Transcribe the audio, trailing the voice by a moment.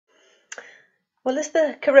Well, as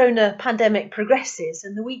the corona pandemic progresses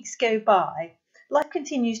and the weeks go by, life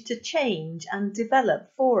continues to change and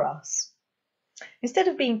develop for us. Instead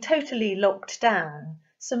of being totally locked down,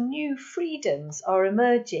 some new freedoms are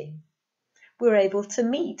emerging. We're able to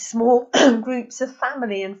meet small groups of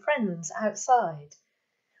family and friends outside.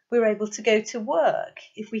 We're able to go to work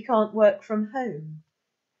if we can't work from home.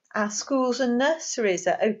 Our schools and nurseries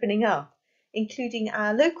are opening up, including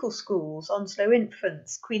our local schools, Onslow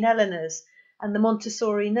Infants, Queen Eleanor's, and the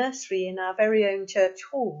Montessori nursery in our very own church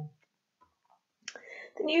hall.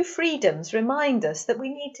 The new freedoms remind us that we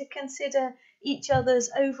need to consider each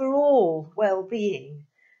other's overall well-being,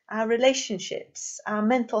 our relationships, our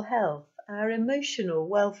mental health, our emotional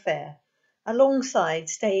welfare, alongside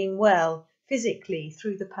staying well physically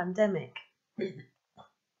through the pandemic.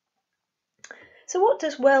 So what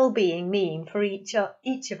does well-being mean for each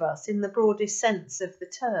of us in the broadest sense of the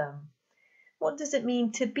term? What does it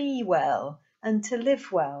mean to be well and to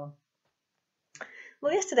live well?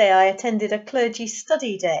 Well, yesterday I attended a clergy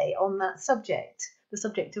study day on that subject, the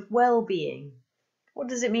subject of well-being. What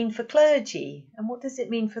does it mean for clergy, and what does it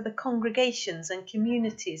mean for the congregations and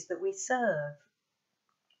communities that we serve?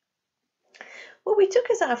 Well, we took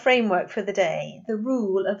as our framework for the day the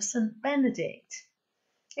rule of St. Benedict.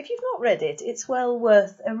 If you've not read it, it's well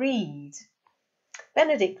worth a read.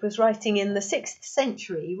 Benedict was writing in the 6th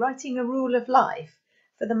century, writing a rule of life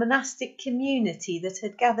for the monastic community that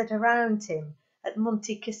had gathered around him at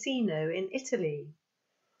Monte Cassino in Italy.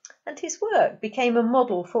 And his work became a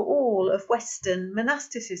model for all of Western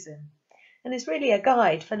monasticism and is really a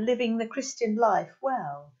guide for living the Christian life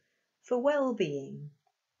well, for well-being.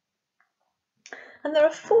 And there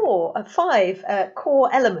are five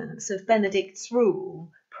core elements of Benedict's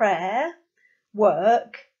rule: prayer,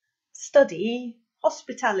 work, study,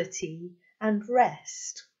 hospitality, and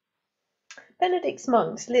rest. Benedict's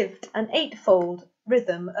monks lived an eightfold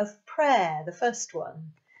rhythm of prayer, the first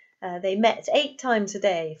one. They met 8 times a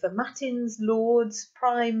day for matins, lauds,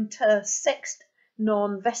 prime, terce, sext,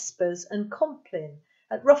 non, vespers, and compline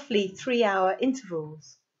at roughly 3-hour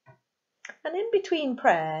intervals. And in between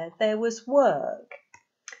prayer, there was work.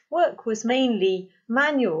 Work was mainly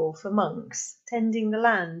manual for monks, tending the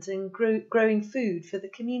land and growing food for the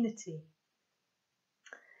community.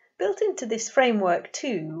 Built into this framework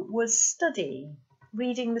too was study,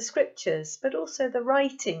 reading the scriptures, but also the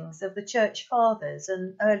writings of the church fathers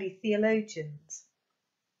and early theologians.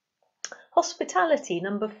 Hospitality,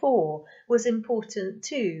 number 4, was important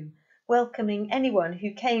too, welcoming anyone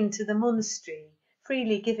who came to the monastery,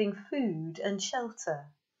 freely giving food and shelter.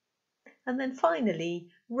 And then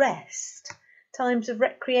finally, rest. Times of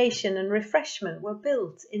recreation and refreshment were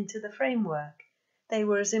built into the framework. They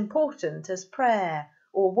were as important as prayer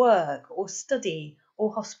or work or study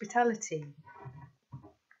or hospitality.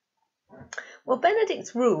 Well,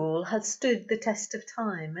 Benedict's rule has stood the test of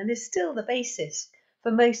time and is still the basis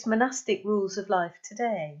for most monastic rules of life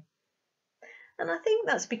today. And I think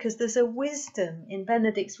that's because there's a wisdom in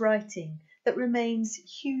Benedict's writing that remains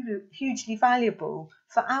hugely valuable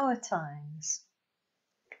for our times.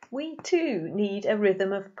 We too need a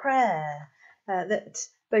rhythm of prayer that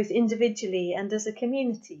both individually and as a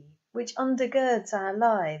community, which undergirds our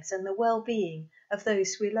lives and the well-being of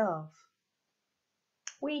those we love.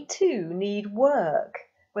 We too need work,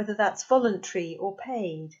 whether that's voluntary or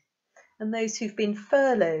paid, and those who've been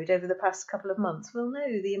furloughed over the past couple of months will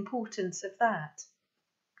know the importance of that.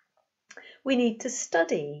 We need to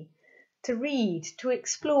study, to read, to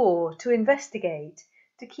explore, to investigate,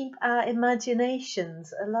 to keep our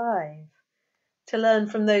imaginations alive, to learn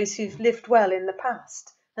from those who've lived well in the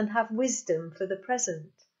past and have wisdom for the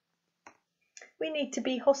present. We need to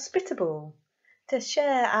be hospitable, to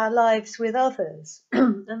share our lives with others,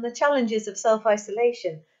 and the challenges of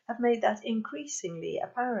self-isolation have made that increasingly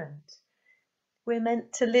apparent. We're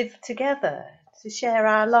meant to live together, to share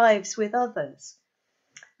our lives with others.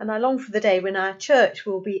 And I long for the day when our church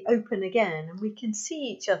will be open again and we can see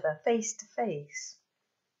each other face to face.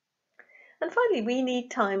 And finally, we need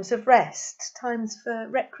times of rest, times for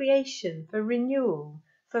recreation, for renewal,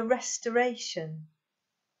 for restoration.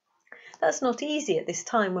 That's not easy at this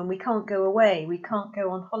time when we can't go away, we can't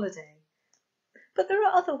go on holiday. But there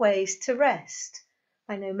are other ways to rest.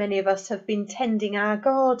 I know many of us have been tending our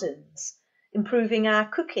gardens, improving our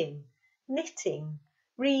cooking, knitting,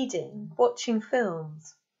 reading, watching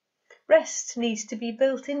films. Rest needs to be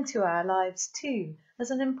built into our lives too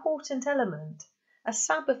as an important element, a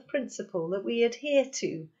Sabbath principle that we adhere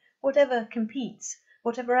to, whatever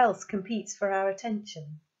else competes for our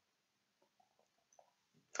attention.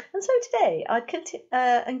 And so today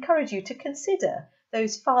I'd encourage you to consider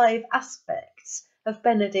those 5 aspects of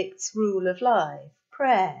Benedict's rule of life: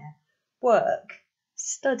 prayer, work,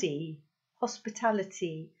 study,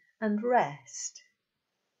 hospitality, and rest.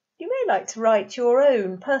 You may like to write your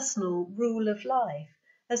own personal rule of life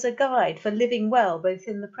as a guide for living well both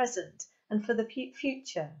in the present and for the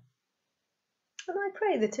future. And I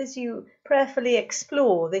pray that as you prayerfully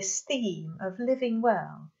explore this theme of living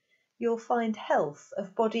well, you'll find health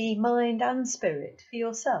of body, mind, and spirit for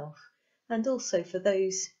yourself and also for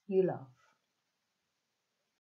those you love.